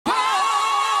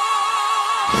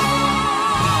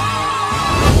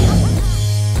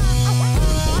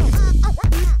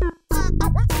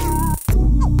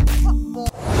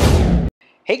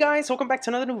Hey guys, welcome back to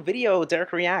another new video.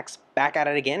 Dereck Reacts, back at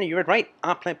it again. You heard right,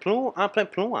 en plein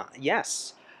plume,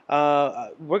 yes.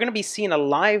 We're going to be seeing a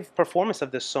live performance of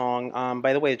this song.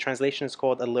 By the way, the translation is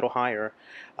called A Little Higher,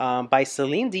 by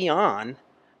Celine Dion,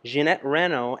 Ginette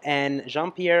Reno, and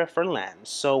Jean-Pierre Ferland.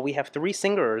 So we have three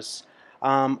singers.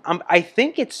 I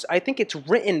think it's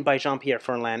written by Jean-Pierre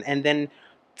Ferland, and then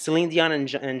Celine Dion and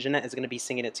Ginette is going to be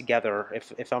singing it together,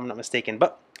 if I'm not mistaken.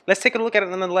 But let's take a look at it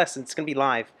nonetheless. It's going to be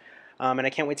live. And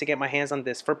I can't wait to get my hands on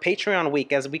this for Patreon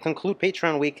week as we conclude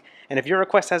Patreon week. And if your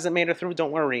request hasn't made it through, don't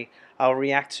worry. I'll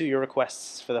react to your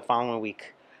requests for the following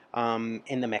week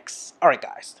in the mix. All right,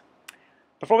 guys.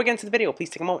 Before we get into the video,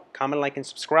 please take a moment, comment, like, and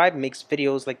subscribe. It makes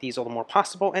videos like these all the more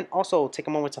possible. And also take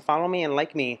a moment to follow me and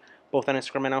like me both on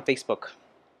Instagram and on Facebook.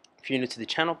 If you're new to the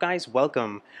channel, guys,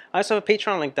 welcome. I also have a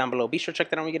Patreon link down below. Be sure to check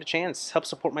that out when you get a chance. Help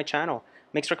support my channel.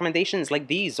 Makes recommendations like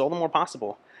these all the more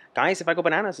possible. Guys, if I go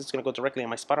bananas, it's going to go directly on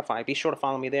my Spotify. Be sure to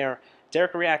follow me there.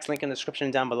 Dereck Reacts, link in the description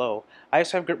down below. I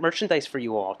also have good merchandise for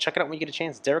you all. Check it out when you get a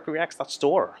chance.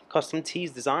 DereckReacts.store. Custom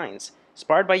tees designs.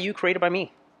 Inspired by you, created by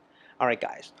me. Alright,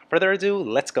 guys. Without further ado,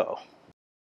 let's go.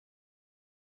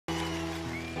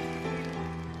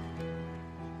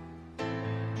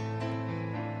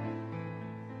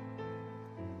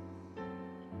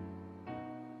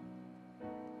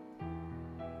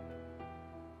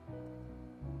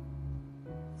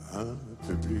 Un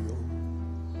peu plus haut,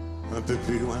 un peu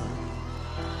plus loin.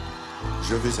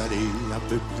 Je veux aller un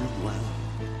peu plus loin.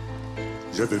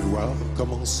 Je veux voir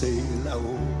comment c'est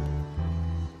là-haut.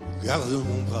 Garde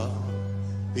mon bras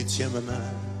et tiens ma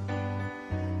main.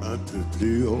 Un peu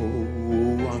plus haut,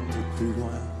 un peu plus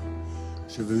loin.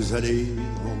 Je veux aller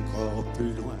encore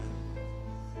plus loin.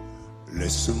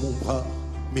 Laisse mon bras,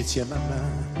 mais tiens ma main.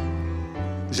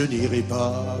 Je n'irai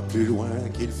pas plus loin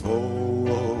qu'il faut.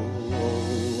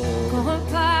 Encore un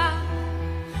pas,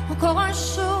 encore un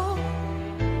saut,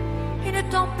 une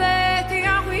tempête et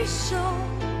un ruisseau.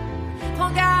 Prends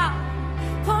garde,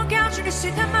 je ne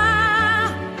sais ta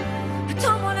main.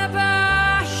 Attends-moi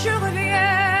là-bas, je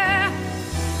reviens.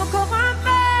 Encore un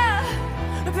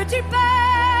petit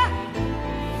pas,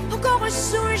 encore un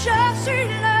saut et je suis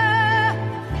là.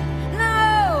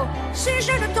 Là-haut, si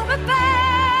je ne tombe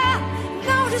pas,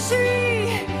 non je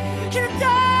ne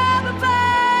tombe pas.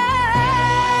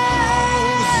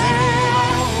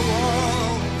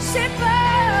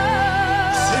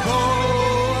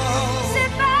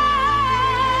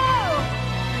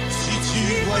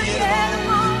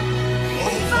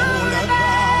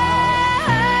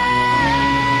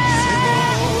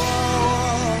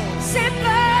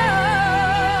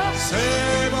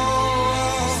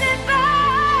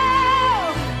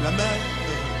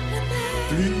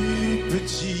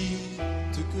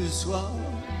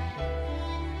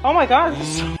 Oh my god,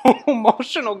 it's so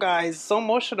emotional, guys. So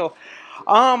emotional.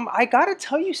 I gotta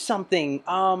tell you something.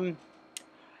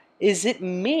 Is it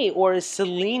me or is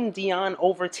Celine Dion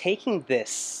overtaking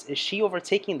this? Is she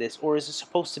overtaking this, or is it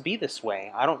supposed to be this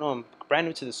way? I don't know. I'm brand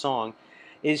new to the song.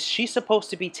 Is she supposed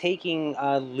to be taking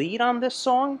a lead on this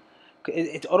song?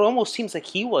 It almost seems like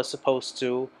he was supposed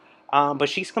to, but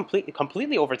she's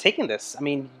completely overtaking this. I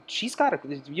mean, she's got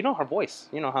you know her voice.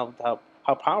 You know how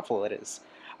powerful it is.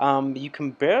 You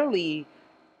can barely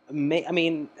make. I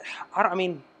mean,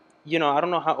 you know, I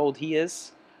don't know how old he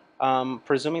is.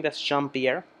 Presuming that's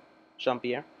Jean-Pierre.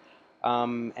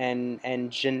 And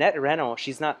Ginette Reno,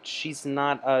 she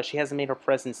hasn't made her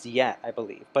presence yet, I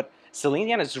believe. But Celine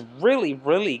Dion is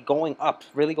really going up,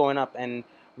 and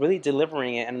really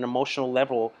delivering it at an emotional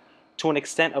level to an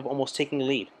extent of almost taking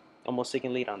lead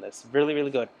on this.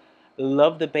 Really good.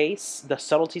 Love the bass, the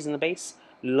subtleties in the bass.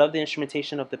 Love the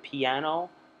instrumentation of the piano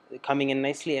coming in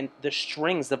nicely, and the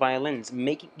strings, the violins,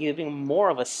 giving more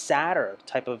of a sadder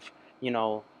type of, you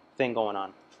know, thing going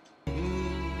on.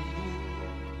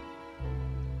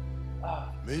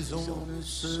 Mais on ne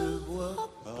se voit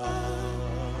pas.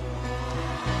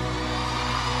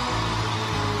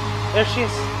 There she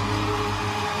is.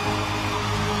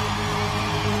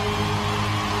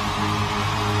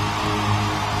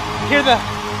 Hear the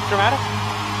dramatic?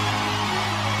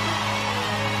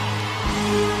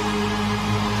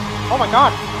 Oh my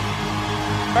god.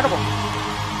 Incredible.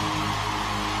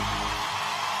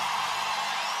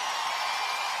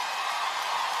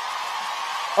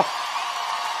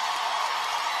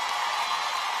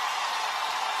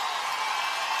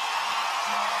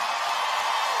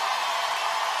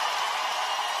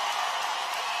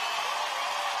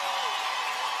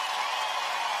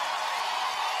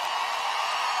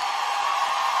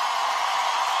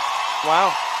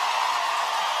 Wow.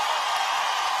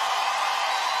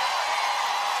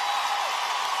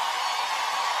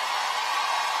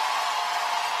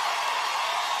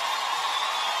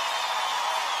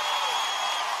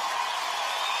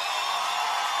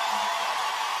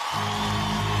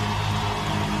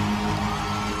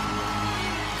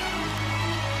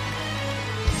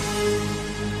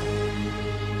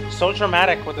 So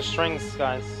dramatic with the strings,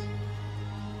 guys.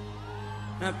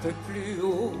 Un peu plus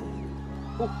haut,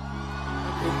 Ooh.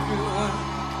 un peu plus loin.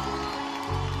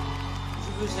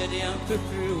 Je veux aller un peu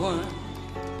plus loin.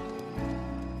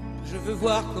 Je veux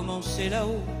voir comment c'est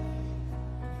là-haut.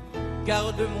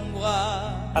 Garde mon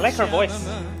bras. I like her tiens voice.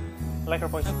 ma main. I like her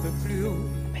voice. Un peu plus haut,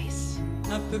 Bass.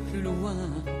 un peu plus loin.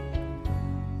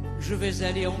 Je vais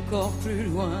aller encore plus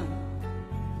loin.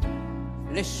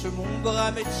 Laisse mon bras,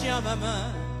 mais tiens ma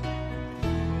main.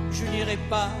 Je n'irai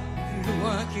pas plus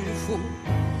loin qu'il faut.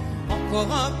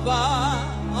 Encore un pas,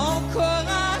 encore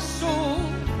un saut.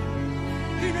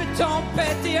 Une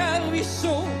tempête et un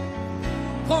ruisseau.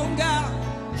 Prends garde,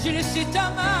 j'ai laissé ta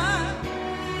main.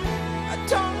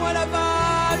 Attends-moi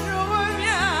là-bas, je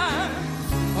reviens.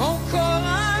 Encore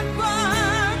un pas,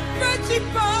 un petit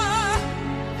pas.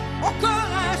 Encore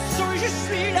un saut, je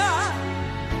suis là.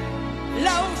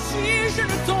 Là aussi, je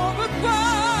ne tombe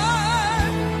pas.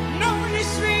 Non, j'y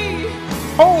suis.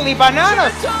 Holy bananas!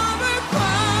 Je ne tombe pas.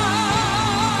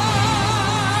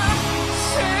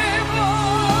 C'est beau.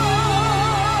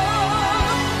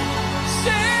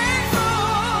 C'est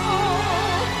beau.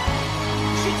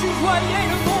 Si tu voyais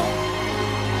le monde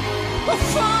au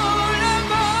fond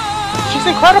là-bas. She's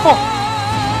incredible!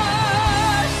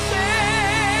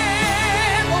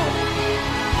 C'est beau.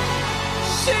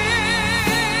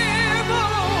 C'est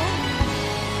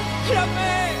beau. La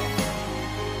mer,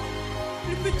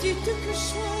 plus petite que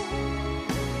soi.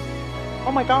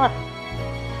 Oh my god.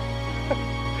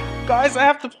 Guys, I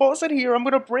have to pause it here. I'm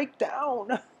gonna break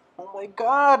down. Oh my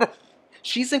god.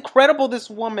 She's incredible, this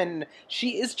woman.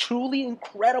 She is truly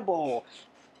incredible.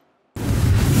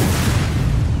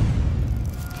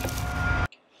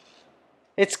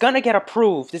 It's gonna get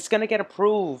approved. It's gonna get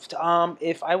approved.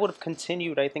 If I would have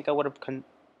continued, I think I would have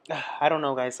I don't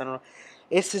know, guys. I don't know.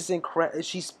 This is incredible.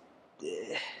 She's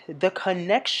the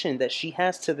connection that she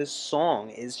has to this song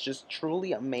is just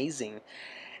truly amazing.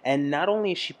 And not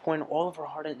only is she pouring all of her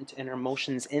heart and her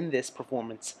emotions in this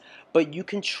performance, but you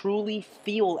can truly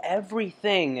feel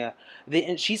everything.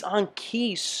 She's on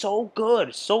key so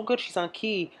good. So good she's on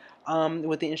key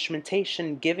with the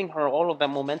instrumentation, giving her all of that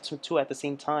momentum too at the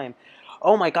same time.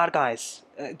 Oh my god, guys.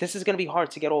 This is going to be hard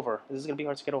to get over. This is going to be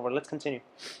hard to get over. Let's continue.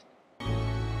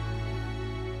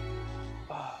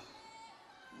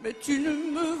 Mais tu ne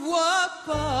me vois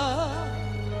pas.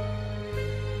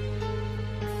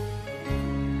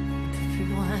 Un peu plus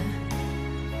loin,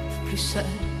 un peu plus seul.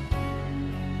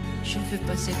 Je ne veux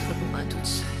pas être loin toute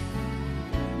seule.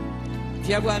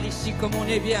 Viens voir ici comme on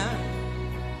est bien.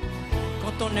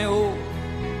 Quand on est haut,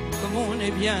 comme on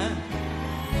est bien.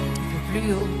 Un peu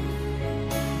plus haut,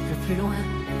 un peu plus loin.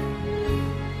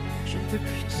 Je ne peux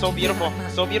plus. te So tenir beautiful. la main.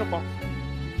 So beautiful.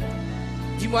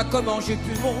 Dis-moi comment j'ai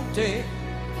pu monter.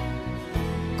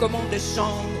 Comment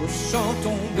descendre sans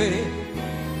tomber.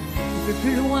 Un peu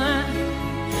plus loin,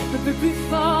 un peu plus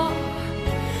fort.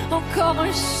 Encore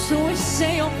un saut et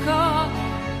c'est encore.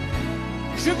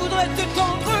 Je voudrais te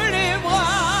tendre les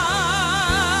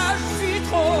bras. Je suis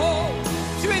trop,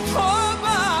 tu es trop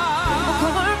bas.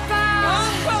 Encore un pas,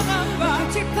 Encore un pas. un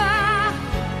petit pas.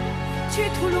 Tu es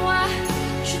trop loin,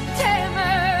 je t'aime.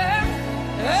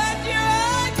 Adieu,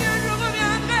 adieu, je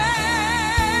reviendrai.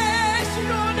 Si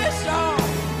l'on descend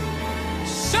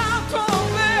sans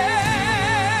tomber.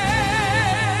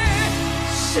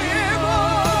 C'est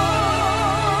beau.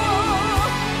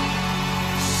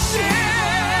 C'est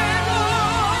beau.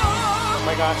 Oh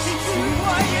my god. Si tu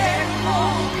voyais le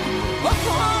monde au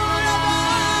fond là-bas.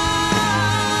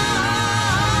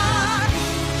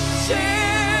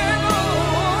 C'est beau.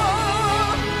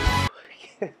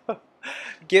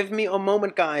 Give me a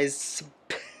moment, guys.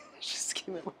 Just give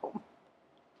me a moment.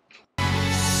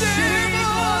 C'est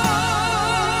beau.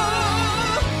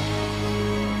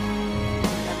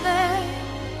 La mer,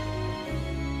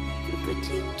 plus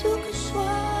petite que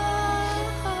soit.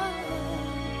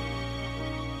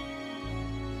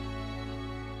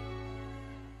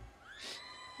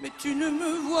 Mais tu ne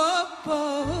me vois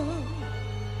pas.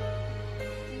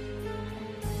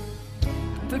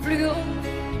 Un peu plus haut,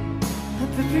 un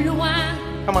peu plus loin.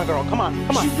 Come on, girl. Come on.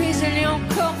 Come Je on. vais aller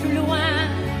encore plus loin.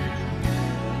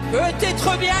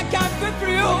 Peut-être bien qu'un peu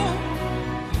plus haut,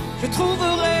 je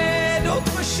trouverai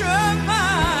d'autres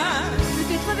chemins.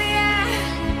 Peut-être bien,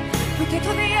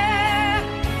 peut-être bien.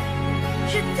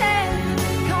 Je t'aime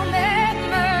quand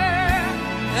même.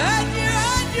 Adieu,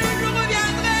 adieu, je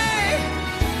reviendrai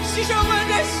si je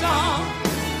redescends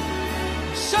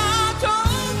sans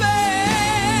tomber.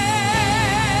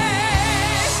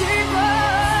 C'est beau,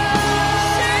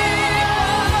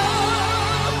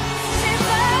 C'est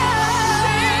beau,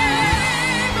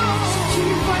 c'est beau. Si tu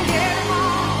voyais le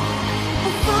monde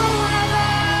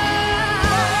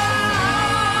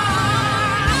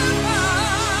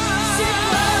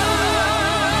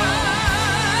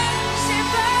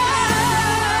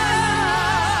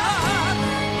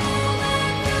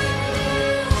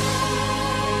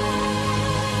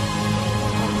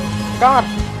God.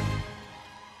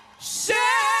 Say,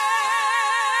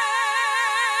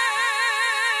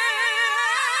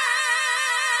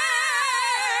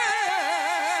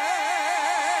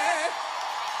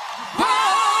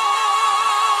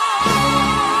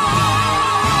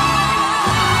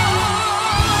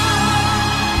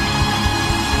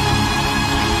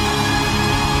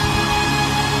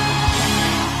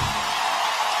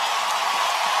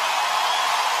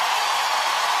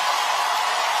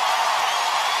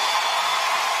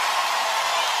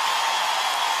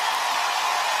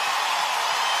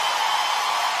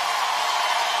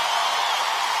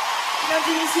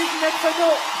 Ginette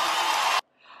Reno.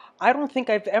 I don't think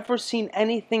I've ever seen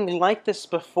anything like this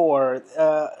before,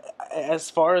 as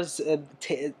far as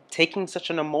taking such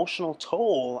an emotional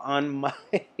toll on my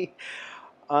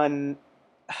on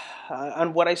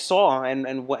on what I saw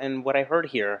and what I heard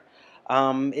here.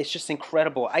 It's just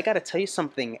incredible. I gotta tell you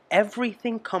something.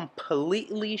 Everything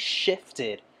completely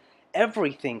shifted.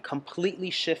 Everything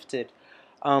completely shifted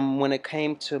when it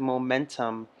came to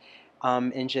momentum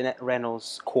in Ginette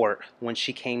Reno's court when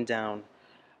she came down.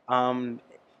 Um,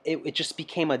 it just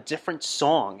became a different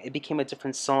song. It became a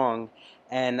different song,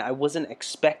 and I wasn't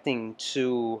expecting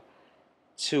to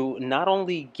not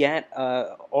only get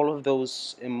all of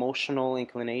those emotional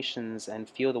inclinations and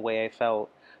feel the way I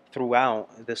felt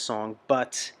throughout the song,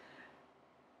 but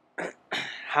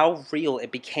how real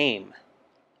it became.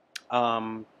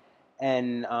 Um,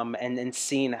 and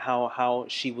seeing how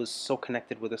she was so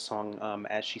connected with the song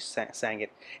as she sang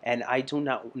it, and I do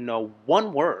not know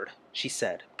one word she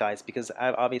said, guys, because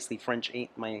obviously French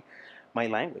ain't my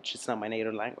language. It's not my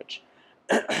native language,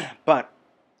 but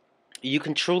you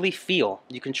can truly feel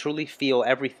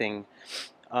everything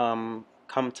come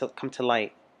to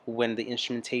light when the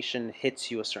instrumentation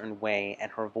hits you a certain way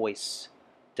and her voice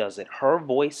does it. Her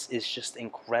voice is just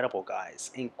incredible,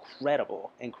 guys.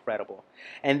 Incredible, incredible.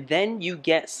 And then you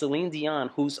get Celine Dion,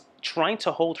 who's trying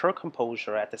to hold her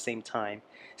composure at the same time,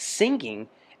 singing,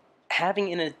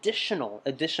 having an additional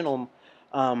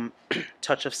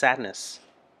touch of sadness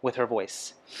with her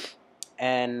voice.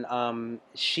 And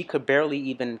she could barely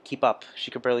even keep up.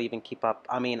 She could barely even keep up.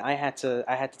 I mean, I had to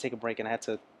take a break, and I had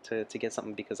to get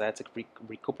something because I had to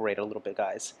recuperate a little bit,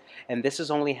 guys. And this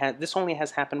only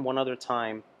has happened one other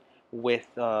time with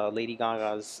Lady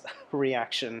Gaga's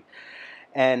reaction,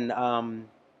 and I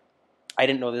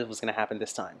didn't know this was going to happen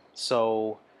this time.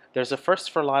 So there's a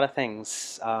first for a lot of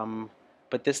things,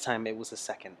 but this time it was a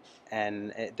second,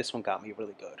 and this one got me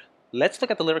really good. Let's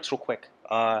look at the lyrics real quick.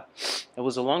 It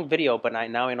was a long video, but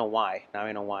now I know why. Now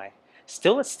I know why.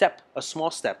 Still a step, a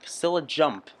small step, still a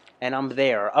jump, and I'm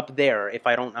there, up there. If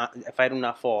I do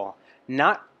not fall,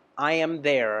 not I am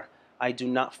there. I do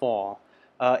not fall.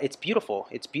 It's beautiful.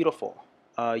 It's beautiful.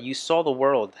 You saw the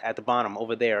world at the bottom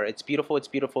over there. It's beautiful. It's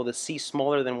beautiful. The sea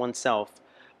smaller than oneself,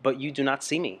 but you do not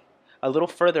see me. A little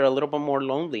further, a little bit more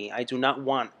lonely. I do not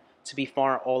want to be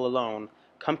far all alone.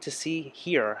 Come to see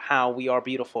here how we are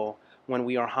beautiful when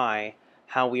we are high,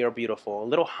 how we are beautiful. A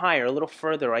little higher, a little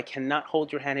further. I cannot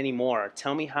hold your hand anymore.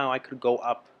 Tell me how I could go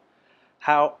up,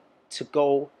 how to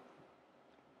go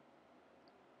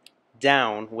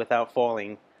down without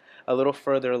falling. A little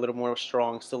further, a little more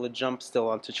strong. Still a jump, still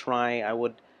on to try. I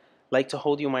would like to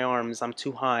hold you in my arms. I'm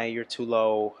too high, you're too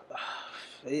low.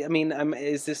 I mean,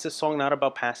 is this a song not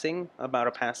about passing? About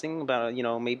a passing? About,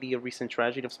 maybe a recent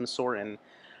tragedy of some sort,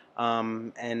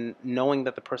 and knowing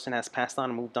that the person has passed on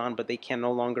and moved on, but they can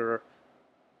no longer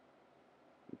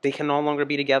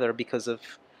be together because of,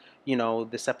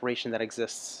 the separation that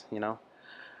exists.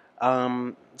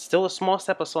 Still a small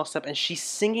step, and she's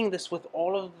singing this with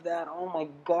all of that. Oh my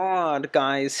God,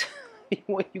 guys,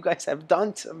 what you guys have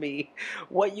done to me!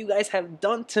 What you guys have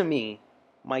done to me!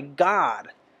 My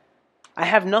God. I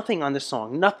have nothing on this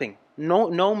song. Nothing.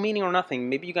 No meaning or nothing.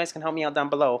 Maybe you guys can help me out down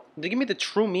below. Give me the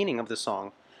true meaning of the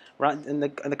song, right in the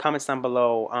comments down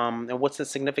below. And what's the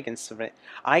significance of it?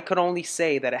 I could only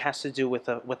say that it has to do with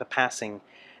a passing,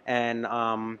 and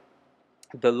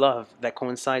the love that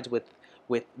coincides with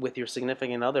your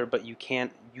significant other, but you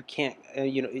can't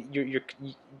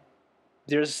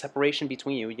there's a separation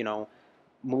between you.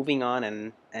 Moving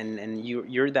on, and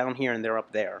you're down here and they're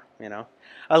up there.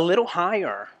 A little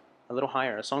higher. A Little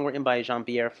Higher, a song written by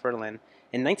Jean-Pierre Ferland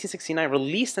in 1969,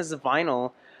 released as a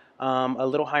vinyl. A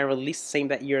Little Higher, released the same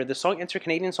that year. The song entered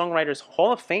Canadian Songwriters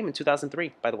Hall of Fame in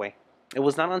 2003, by the way. It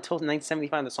was not until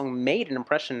 1975 the song made an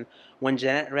impression when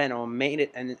Ginette Reno made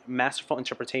it a masterful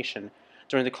interpretation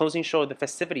during the closing show of the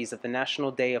festivities of the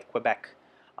National Day of Quebec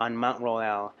on Mount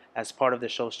Royal as part of the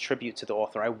show's tribute to the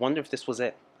author. I wonder if this was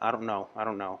it. I don't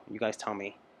know. You guys tell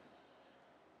me.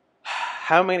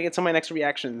 how am I gonna get to my next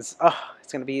reactions? Oh,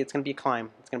 it's gonna be a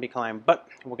climb. It's gonna be a climb, but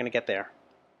we're gonna get there.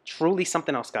 Truly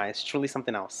something else, guys. Truly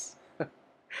something else.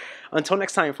 Until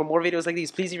next time, for more videos like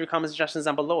these, please leave your comments and suggestions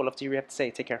down below. I'd love to hear what you have to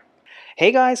say. Take care.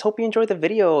 Hey guys, hope you enjoyed the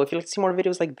video. If you'd like to see more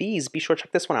videos like these, be sure to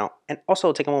check this one out. And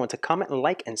also take a moment to comment,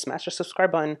 like, and smash the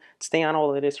subscribe button to stay on all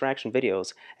the latest reaction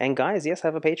videos. And guys, yes, I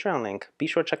have a Patreon link. Be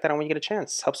sure to check that out when you get a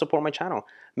chance. Help support my channel.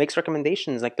 Makes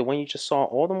recommendations like the one you just saw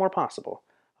all the more possible.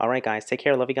 Alright guys, take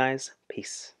care. Love you guys.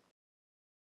 Peace.